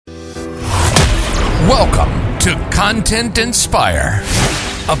Welcome to Content Inspire,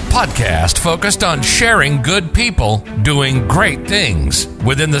 a podcast focused on sharing good people doing great things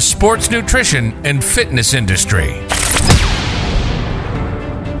within the sports nutrition and fitness industry.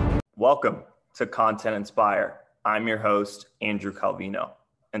 Welcome to Content Inspire. I'm your host, Andrew Calvino.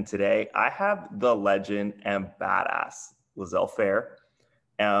 And today I have the legend and badass, Lizelle Fair.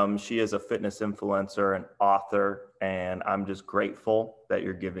 She is a fitness influencer and author, and I'm just grateful that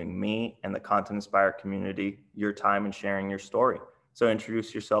you're giving me and the Content Inspire community your time and sharing your story. So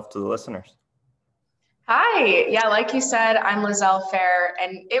introduce yourself to the listeners. Hi. Yeah, like you said, I'm Lizelle Fair,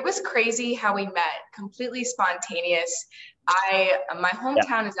 and it was crazy how we met, completely spontaneous. My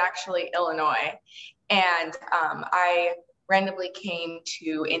hometown is actually Illinois, and I randomly came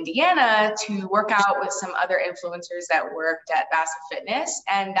to Indiana to work out with some other influencers that worked at Bassett Fitness,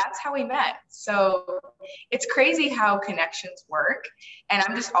 and that's how we met. So it's crazy how connections work, and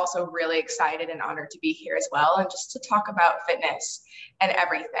I'm just also really excited and honored to be here as well, and just to talk about fitness and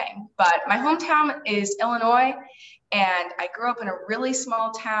everything. But my hometown is Illinois, and I grew up in a really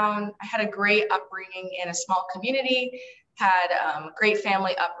small town. I had a great upbringing in a small community, had a great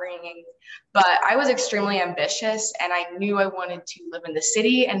family upbringing, but I was extremely ambitious, and I knew I wanted to live in the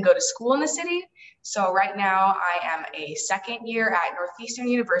city and go to school in the city. So right now I am a second year at Northeastern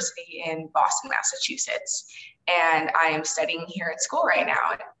University in Boston, Massachusetts, and I am studying here at school right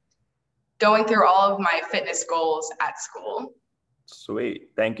now, going through all of my fitness goals at school. Sweet.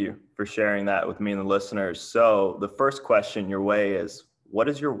 Thank you for sharing that with me and the listeners. So the first question your way is, what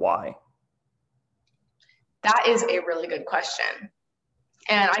is your why? That is a really good question.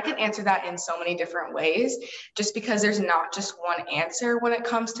 And I can answer that in so many different ways, just because there's not just one answer when it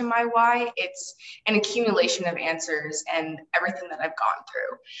comes to my why. It's an accumulation of answers and everything that I've gone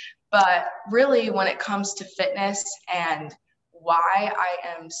through. But really, when it comes to fitness and why I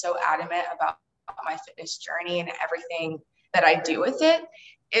am so adamant about my fitness journey and everything that I do with it,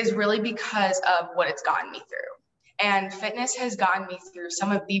 is really because of what it's gotten me through. And fitness has gotten me through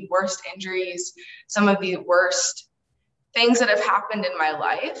some of the worst injuries, some of the worst things that have happened in my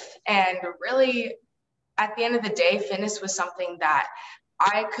life. And really, at the end of the day, fitness was something that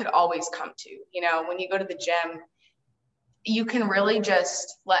I could always come to. You know, when you go to the gym, you can really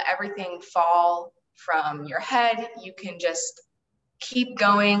just let everything fall from your head. You can just keep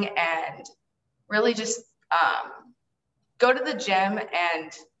going and really just go to the gym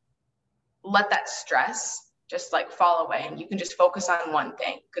and let that stress just like fall away, and you can just focus on one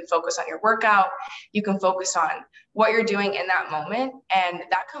thing. You can focus on your workout. You can focus on what you're doing in that moment. And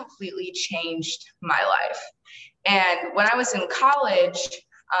that completely changed my life. And when I was in college,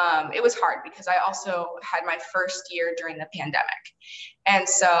 it was hard because I also had my first year during the pandemic. And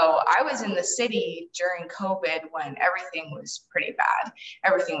so I was in the city during COVID when everything was pretty bad.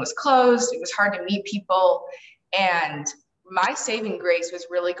 Everything was closed. It was hard to meet people. And my saving grace was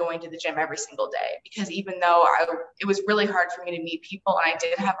really going to the gym every single day, because even though it was really hard for me to meet people, and I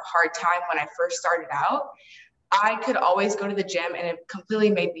did have a hard time when I first started out, I could always go to the gym, and it completely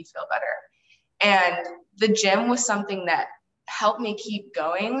made me feel better. And the gym was something that helped me keep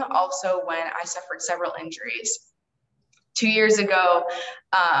going also when I suffered several injuries. 2 years ago,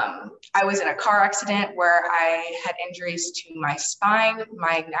 I was in a car accident where I had injuries to my spine,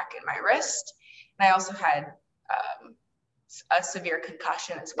 my neck, and my wrist. And I also had a severe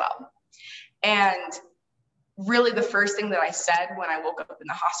concussion as well. And really the first thing that I said when I woke up in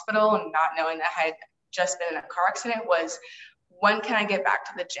the hospital and not knowing that I had just been in a car accident was, when can I get back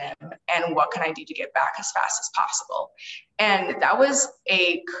to the gym, and what can I do to get back as fast as possible? And that was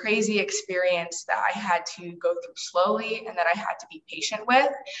a crazy experience that I had to go through slowly and that I had to be patient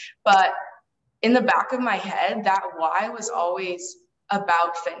with. But in the back of my head, that why was always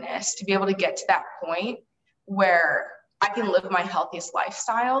about fitness, to be able to get to that point where I can live my healthiest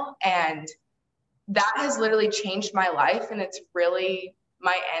lifestyle. And that has literally changed my life. And it's really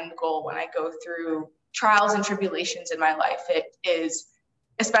my end goal when I go through trials and tribulations in my life. It is,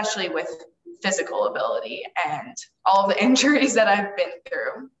 especially with physical ability and all the injuries that I've been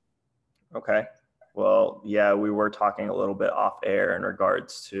through. Okay. Well, yeah, we were talking a little bit off air in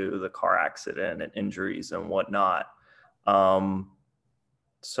regards to the car accident and injuries and whatnot.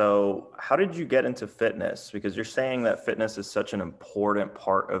 So how did you get into fitness? Because you're saying that fitness is such an important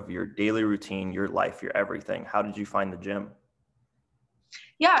part of your daily routine, your life, your everything. How did you find the gym?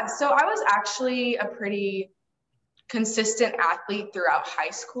 Yeah, so I was actually a pretty consistent athlete throughout high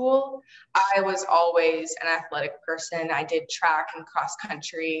school. I was always an athletic person. I did track and cross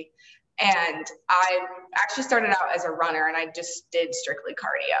country, And I actually started out as a runner, and I just did strictly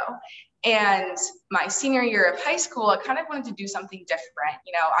cardio. And my senior year of high school, I kind of wanted to do something different.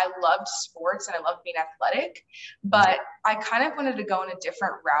 You know, I loved sports and I loved being athletic, but I kind of wanted to go in a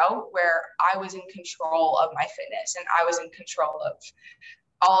different route where I was in control of my fitness and I was in control of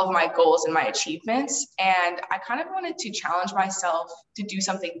all of my goals and my achievements. And I kind of wanted to challenge myself to do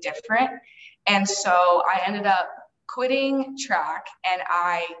something different. And so I ended up quitting track and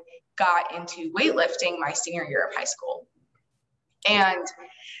I got into weightlifting my senior year of high school. And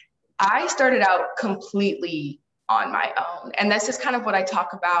I started out completely on my own. And this is kind of what I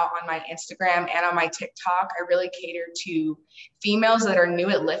talk about on my Instagram and on my TikTok. I really cater to females that are new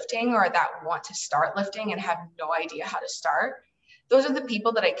at lifting or that want to start lifting and have no idea how to start. Those are the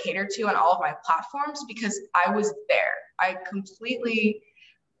people that I cater to on all of my platforms because I was there. I completely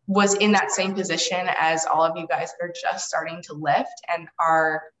was in that same position as all of you guys that are just starting to lift and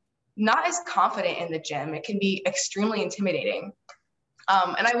are not as confident in the gym. It can be extremely intimidating.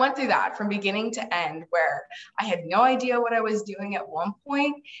 And I went through that from beginning to end where I had no idea what I was doing at one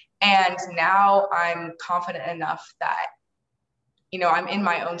point. And now I'm confident enough that, you know, I'm in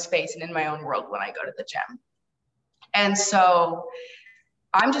my own space and in my own world when I go to the gym. And so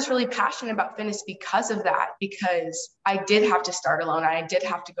I'm just really passionate about fitness because of that, because I did have to start alone. I did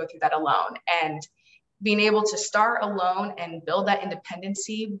have to go through that alone, and being able to start alone and build that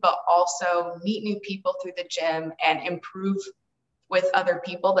independency, but also meet new people through the gym and improve with other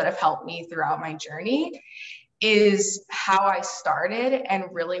people that have helped me throughout my journey is how I started and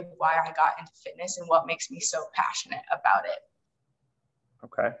really why I got into fitness and what makes me so passionate about it.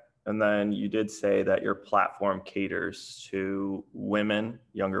 Okay. And then you did say that your platform caters to women,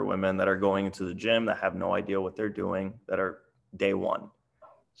 younger women that are going into the gym that have no idea what they're doing, that are day one.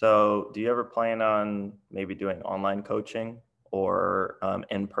 So do you ever plan on maybe doing online coaching or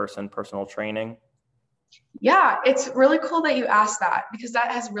in-person personal training? Yeah, it's really cool that you asked that because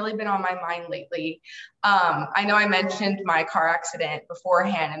that has really been on my mind lately. I know I mentioned my car accident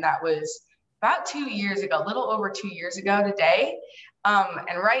beforehand, and that was about 2 years ago, a little over 2 years ago today.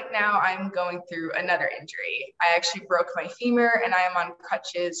 And right now I'm going through another injury. I actually broke my femur and I am on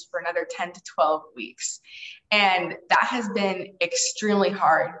crutches for another 10 to 12 weeks. And that has been extremely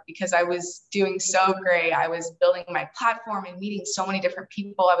hard because I was doing so great. I was building my platform and meeting so many different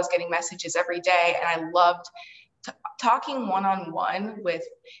people. I was getting messages every day and I loved talking one-on-one with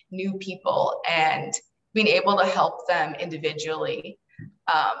new people and being able to help them individually.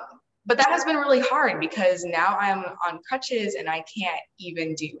 But that has been really hard because now I'm on crutches and I can't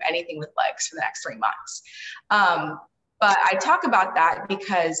even do anything with legs for the next 3 months. But I talk about that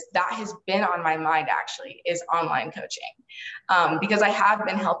because that has been on my mind actually is online coaching. Because I have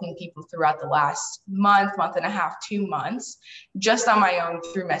been helping people throughout the last month and a half, 2 months, just on my own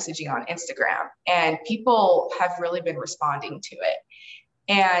through messaging on Instagram. And people have really been responding to it.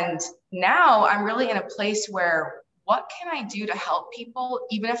 And now I'm really in a place where what can I do to help people,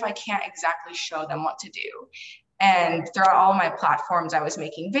 even if I can't exactly show them what to do? And throughout all my platforms, I was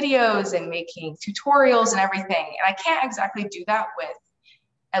making videos and making tutorials and everything. And I can't exactly do that with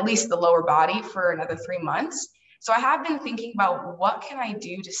at least the lower body for another 3 months. So I have been thinking about what can I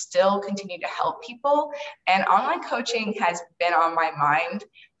do to still continue to help people? And online coaching has been on my mind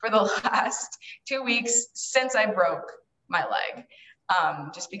for the last 2 weeks since I broke my leg.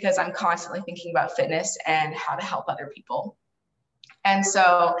 Just because I'm constantly thinking about fitness and how to help other people. And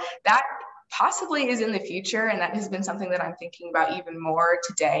so that possibly is in the future. And that has been something that I'm thinking about even more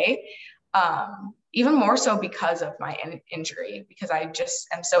today, even more so because of my injury, because I just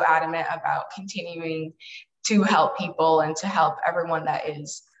am so adamant about continuing to help people and to help everyone that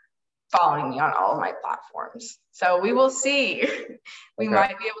is following me on all of my platforms. So we will see. We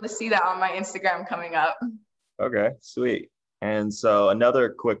might be able to see that on my Instagram coming up. Okay, sweet. And so another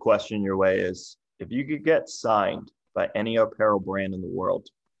quick question your way is, if you could get signed by any apparel brand in the world,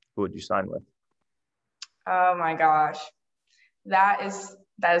 who would you sign with? Oh my gosh. That is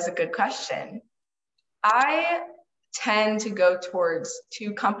a good question. I tend to go towards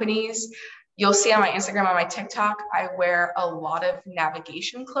 2 companies. You'll see on my Instagram, on my TikTok, I wear a lot of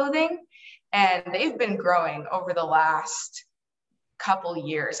navigation clothing, and they've been growing over the last couple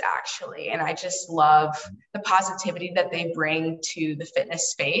years actually. And I just love the positivity that they bring to the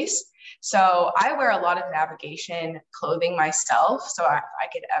fitness space. So I wear a lot of navigation clothing myself. So if I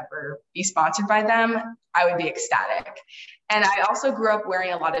could ever be sponsored by them, I would be ecstatic. And I also grew up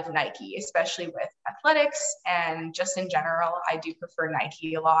wearing a lot of Nike, especially with athletics and just in general, I do prefer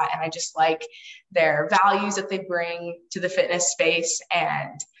Nike a lot. And I just like their values that they bring to the fitness space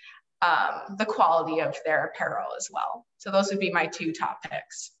and the quality of their apparel as well. So those would be my 2 top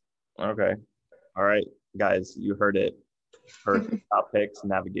picks. Okay. All right, guys, you heard it. First top picks,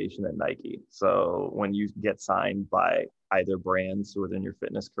 navigation at Nike. So when you get signed by either brands within your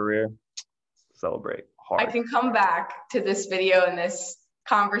fitness career, celebrate I hard. can come back to this video and this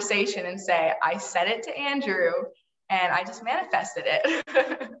conversation and say, I said it to Andrew and I just manifested it.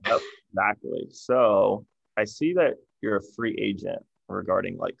 Yep, exactly. So I see that you're a free agent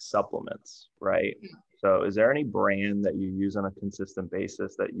regarding like supplements, right? So is there any brand that you use on a consistent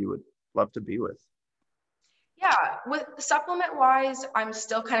basis that you would love to be with? Yeah, with supplement wise, I'm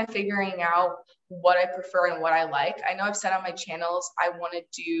still kind of figuring out what I prefer and what I like. I know I've said on my channels, I want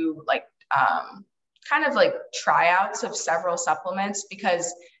to do like kind of like tryouts of several supplements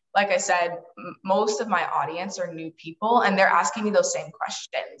because, like I said, most of my audience are new people and they're asking me those same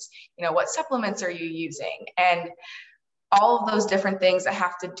questions. You know, what supplements are you using? And all of those different things that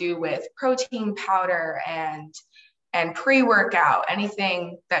have to do with protein powder and pre-workout,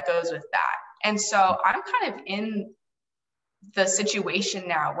 anything that goes with that. And so I'm kind of in the situation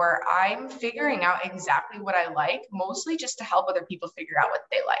now where I'm figuring out exactly what I like, mostly just to help other people figure out what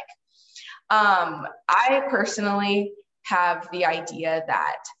they like. I personally have the idea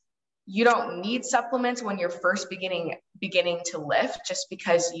that you don't need supplements when you're first beginning to lift, just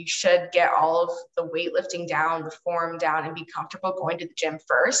because you should get all of the weightlifting down, the form down, and be comfortable going to the gym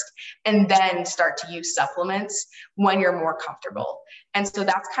first, and then start to use supplements when you're more comfortable. And so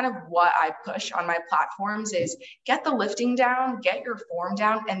that's kind of what I push on my platforms is get the lifting down, get your form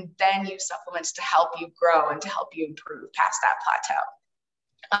down, and then use supplements to help you grow and to help you improve past that plateau.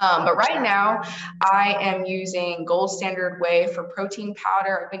 But right now, I am using Gold Standard Whey for protein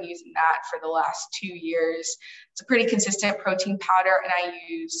powder. I've been using that for the last 2 years. It's a pretty consistent protein powder, and I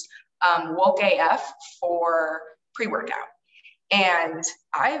use Woke AF for pre-workout. And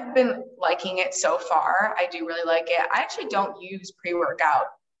I've been liking it so far. I do really like it. I actually don't use pre-workout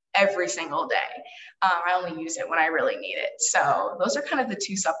every single day. I only use it when I really need it. So those are kind of the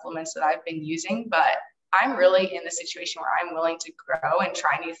two supplements that I've been using, but I'm really in the situation where I'm willing to grow and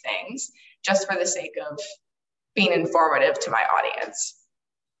try new things just for the sake of being informative to my audience.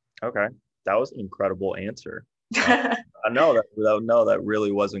 Okay. That was an incredible answer. I know that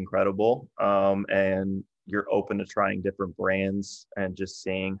really was incredible. And you're open to trying different brands and just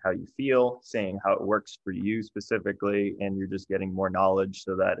seeing how you feel, seeing how it works for you specifically. And you're just getting more knowledge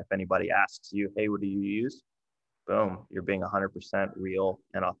so that if anybody asks you, hey, what do you use? Boom, you're being 100% real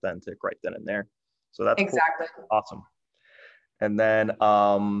and authentic right then and there. So that's exactly cool. Awesome. And then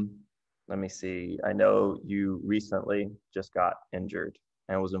let me see. I know you recently just got injured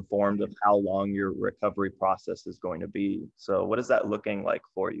and was informed of how long your recovery process is going to be. So what is that looking like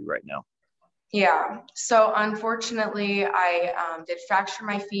for you right now? Yeah. So unfortunately, I did fracture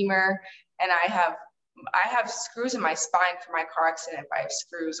my femur, and I have screws in my spine from my car accident, but I have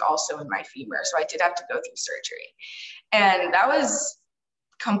screws also in my femur. So I did have to go through surgery, and that was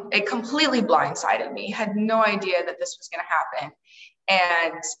it completely blindsided me. Had no idea that this was going to happen.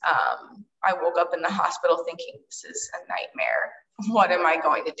 And I woke up in the hospital thinking, this is a nightmare. What am I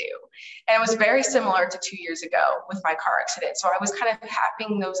going to do? And it was very similar to 2 years ago with my car accident. So I was kind of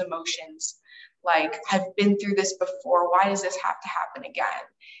having those emotions like, I've been through this before. Why does this have to happen again?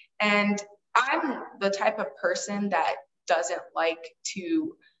 And I'm the type of person that doesn't like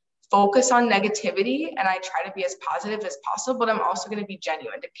to focus on negativity, and I try to be as positive as possible, but I'm also going to be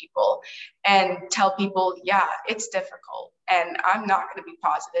genuine to people and tell people, yeah, it's difficult and I'm not going to be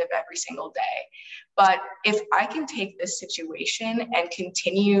positive every single day. But if I can take this situation and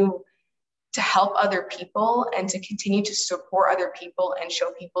continue to help other people and to continue to support other people and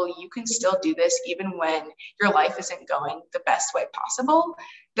show people you can still do this even when your life isn't going the best way possible,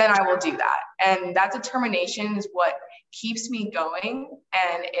 then I will do that. And that determination is what keeps me going.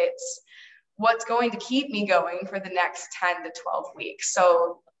 And it's what's going to keep me going for the next 10 to 12 weeks.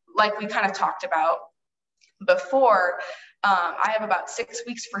 So like we kind of talked about before, I have about 6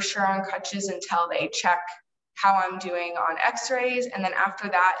 weeks for sure on crutches until they check how I'm doing on x-rays. And then after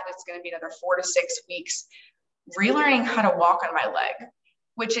that, it's going to be another 4 to 6 weeks relearning how to walk on my leg,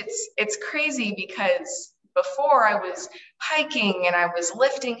 which it's crazy because before I was hiking and I was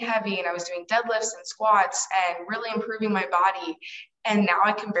lifting heavy and I was doing deadlifts and squats and really improving my body. And now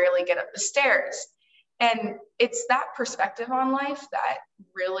I can barely get up the stairs. And it's that perspective on life that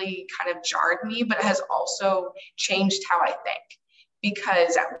really kind of jarred me, but has also changed how I think.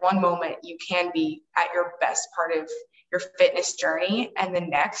 Because at one moment you can be at your best part of your fitness journey, and the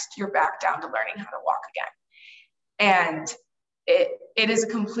next you're back down to learning how to walk again. And it is a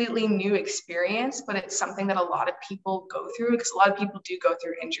completely new experience, but it's something that a lot of people go through because a lot of people do go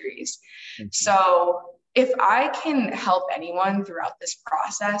through injuries. Mm-hmm. So if I can help anyone throughout this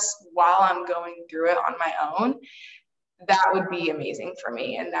process while I'm going through it on my own, that would be amazing for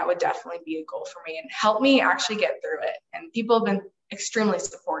me. And that would definitely be a goal for me and help me actually get through it. And people have been extremely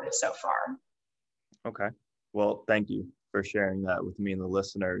supportive so far. Okay. Well, thank you for sharing that with me and the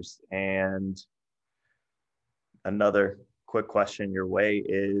listeners. And another quick question your way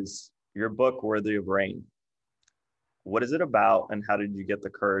is your book, Worthy of Rain. What is it about, and how did you get the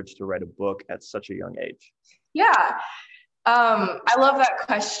courage to write a book at such a young age? Yeah. I love that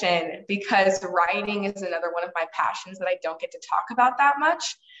question because writing is another one of my passions that I don't get to talk about that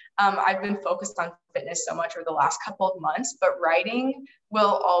much. I've been focused on fitness so much over the last couple of months, but writing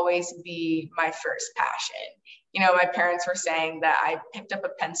will always be my first passion. You know, my parents were saying that I picked up a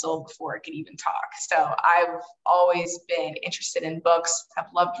pencil before I could even talk. So I've always been interested in books, have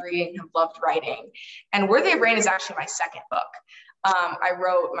loved reading, have loved writing. And Worthy of Rain is actually my second book. I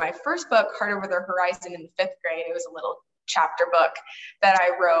wrote my first book, Heart Over the Horizon, in the 5th grade. It was a little chapter book that I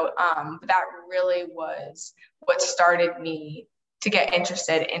wrote. But that really was what started me to get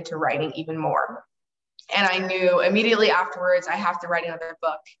interested into writing even more. And I knew immediately afterwards I have to write another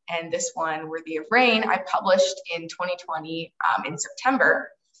book. And this one, Worthy of Rain, I published in 2020 in September.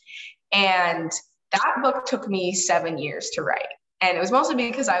 And that book took me 7 years to write. And it was mostly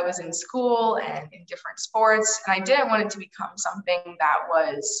because I was in school and in different sports. And I didn't want it to become something that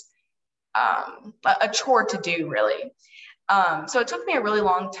was a chore to do, really. So it took me a really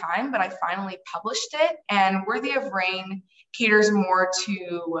long time, but I finally published it. And Worthy of Rain caters more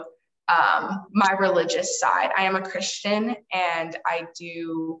to my religious side. I am a Christian, and I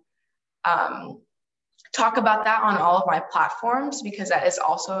do talk about that on all of my platforms because that is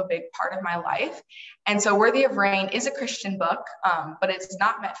also a big part of my life. And so Worthy of Rain is a Christian book, but it's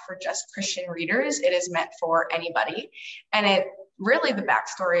not meant for just Christian readers. It is meant for anybody. And it really, the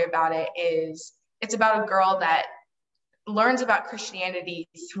backstory about it is it's about a girl that learns about Christianity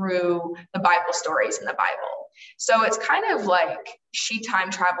through the Bible stories in the Bible. So it's kind of like she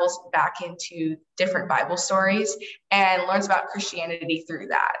time travels back into different Bible stories and learns about Christianity through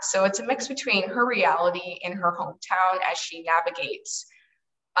that. So it's a mix between her reality in her hometown as she navigates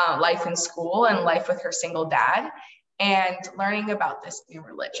life in school and life with her single dad and learning about this new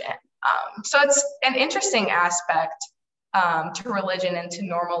religion. So it's an interesting aspect to religion and to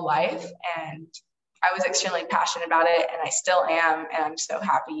normal life. And I was extremely passionate about it, and I still am. And I'm so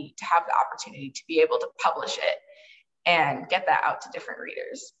happy to have the opportunity to be able to publish it and get that out to different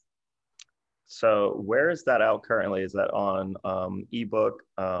readers. So where is that out currently? Is that on ebook,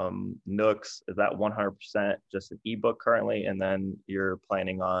 Nooks? Is that 100% just an ebook currently? And then you're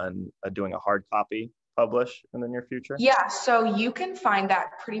planning on doing a hard copy publish in the near future? Yeah, so you can find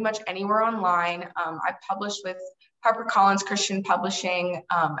that pretty much anywhere online. I published with HarperCollins Christian Publishing,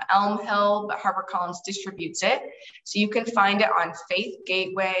 Elm Hill, but HarperCollins distributes it. So you can find it on Faith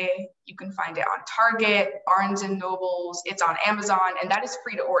Gateway. You can find it on Target, Barnes and Nobles. It's on Amazon, and that is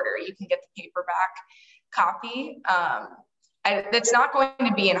free to order. You can get the paperback copy. It's not going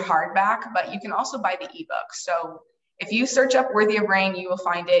to be in hardback, but you can also buy the ebook. So if you search up Worthy of Rain, you will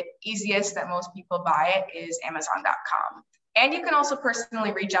find it. Easiest that most people buy it is Amazon.com. And you can also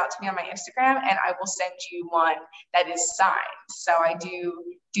personally reach out to me on my Instagram, and I will send you one that is signed. So I do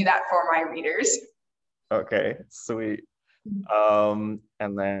that for my readers. Okay, sweet. And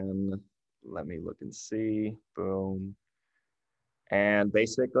then let me look and see. Boom. And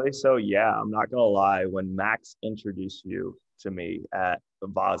basically, so yeah, I'm not gonna lie, when Max introduced you to me at the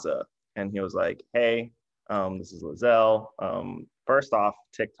Vaza, and he was like, hey, this is Lizelle. First off,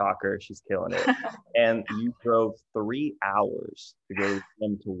 TikToker, she's killing it. And you drove 3 hours to go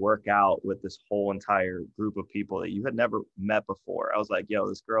to work out with this whole entire group of people that you had never met before. I was like, yo,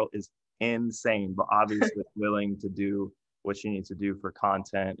 this girl is insane, but obviously willing to do what she needs to do for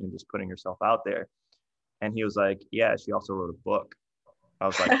content and just putting herself out there. And he was like, yeah, she also wrote a book. I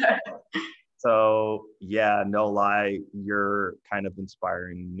was like, so yeah, no lie, you're kind of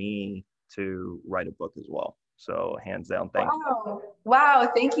inspiring me to write a book as well. So hands down, thank you.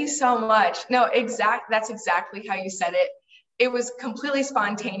 Wow, thank you so much. No, that's exactly how you said it. It was completely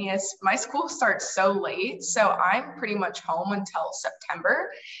spontaneous. My school starts so late, so I'm pretty much home until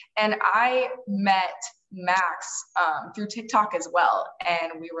September. And I met Max through TikTok as well.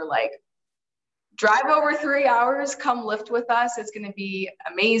 And we were like, drive over 3 hours, come lift with us. It's going to be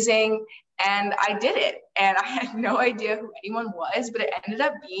amazing. And I did it. And I had no idea who anyone was, but it ended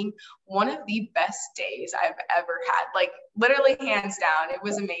up being one of the best days I've ever had. Like literally hands down, it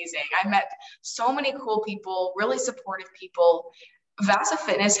was amazing. I met so many cool people, really supportive people. Vasa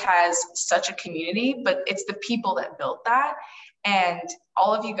Fitness has such a community, but it's the people that built that. And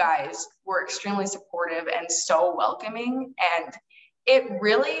all of you guys were extremely supportive and so welcoming. And it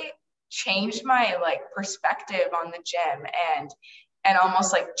really changed my like perspective on the gym and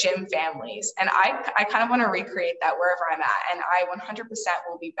almost like gym families. And I kind of want to recreate that wherever I'm at. And I 100%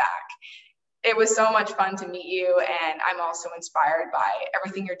 will be back. It was so much fun to meet you. And I'm also inspired by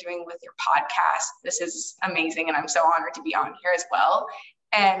everything you're doing with your podcast. This is amazing. And I'm so honored to be on here as well.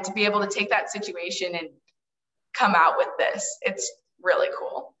 And to be able to take that situation and come out with this, it's really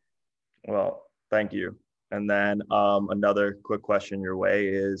cool. Well, thank you. And then another quick question your way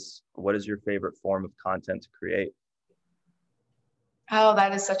is, what is your favorite form of content to create? Oh,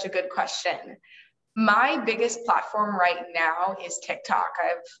 that is such a good question. My biggest platform right now is TikTok.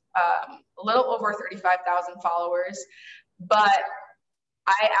 I've a little over 35,000 followers, but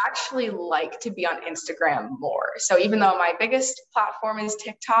I actually like to be on Instagram more. So even though my biggest platform is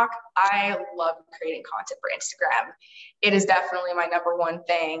TikTok, I love creating content for Instagram. It is definitely my number one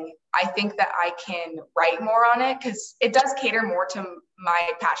thing. I think that I can write more on it because it does cater more to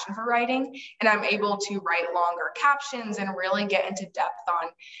my passion for writing, and I'm able to write longer captions and really get into depth on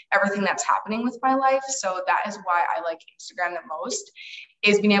everything that's happening with my life. So that is why I like Instagram the most,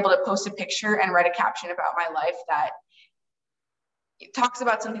 is being able to post a picture and write a caption about my life that talks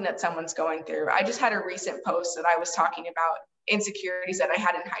about something that someone's going through. I just had a recent post that I was talking about insecurities that I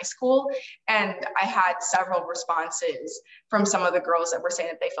had in high school, and I had several responses from some of the girls that were saying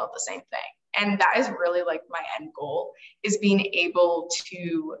that they felt the same thing. And that is really like my end goal, is being able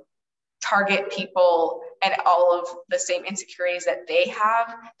to target people and all of the same insecurities that they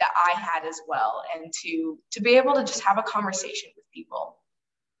have that I had as well, and to be able to just have a conversation with people.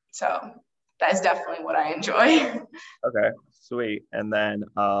 So that is definitely what I enjoy. Okay, sweet. And then,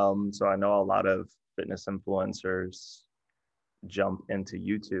 so I know a lot of fitness influencers jump into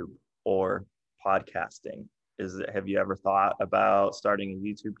YouTube or podcasting. Have you ever thought about starting a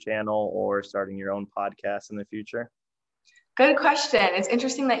YouTube channel or starting your own podcast in the future? Good question. It's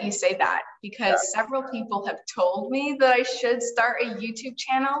interesting that you say that, because several people have told me that I should start a YouTube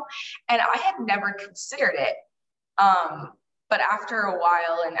channel, and I had never considered it. But after a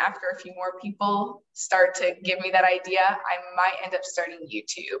while, and after a few more people start to give me that idea, I might end up starting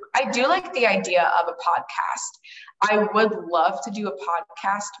YouTube. I do like the idea of a podcast. I would love to do a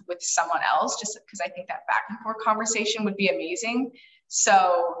podcast with someone else, just because I think that back and forth conversation would be amazing.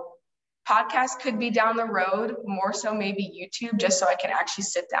 So podcast could be down the road, more so maybe YouTube, just so I can actually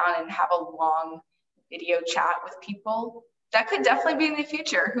sit down and have a long video chat with people. That could definitely be in the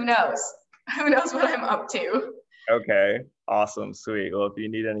future. Who knows? Who knows what I'm up to? Okay, awesome, sweet. Well, if you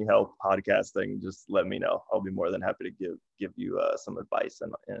need any help podcasting, just let me know. I'll be more than happy to give you some advice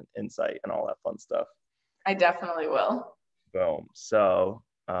and insight and all that fun stuff. I definitely will. Boom. So,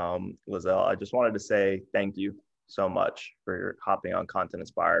 Lizelle, I just wanted to say thank you so much for hopping on Content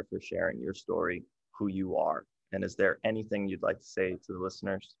Inspire, for sharing your story, who you are. And is there anything you'd like to say to the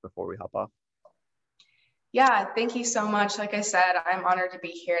listeners before we hop off? Yeah, thank you so much. Like I said, I'm honored to be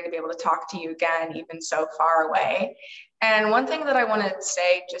here and to be able to talk to you again, even so far away. And one thing that I want to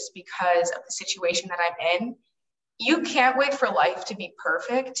say, just because of the situation that I'm in, you can't wait for life to be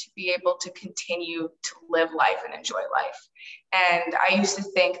perfect to be able to continue to live life and enjoy life. And I used to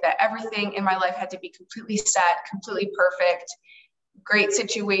think that everything in my life had to be completely set, completely perfect, great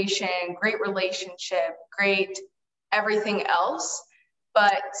situation, great relationship, great everything else.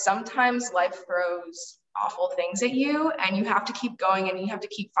 But sometimes life throws awful things at you, and you have to keep going, and you have to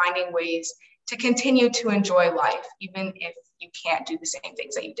keep finding ways to continue to enjoy life, even if you can't do the same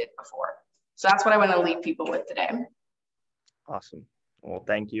things that you did before. So that's what I want to leave people with today. Awesome. Well,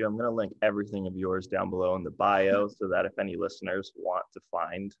 thank you. I'm going to link everything of yours down below in the bio, so that if any listeners want to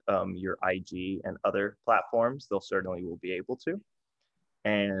find your IG and other platforms, they'll certainly will be able to.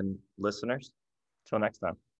 And listeners, till next time.